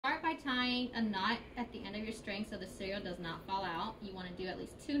tying a knot at the end of your string so the cereal does not fall out. You want to do at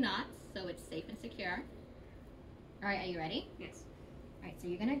least 2 knots so it's safe and secure. All right, are you ready? Yes. All right, so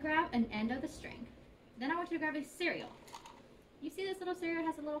you're gonna grab an end of the string. Then I want you to grab a cereal. You see this little cereal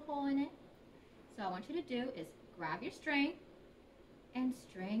has a little hole in it? So I want you to do is grab your string and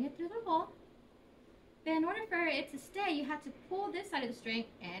string it through the hole. Then in order for it to stay, you have to pull this side of the string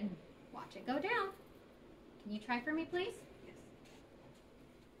and watch it go down. Can you try for me, please? Yes.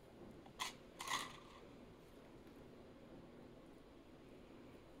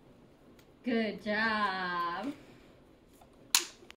 Good job.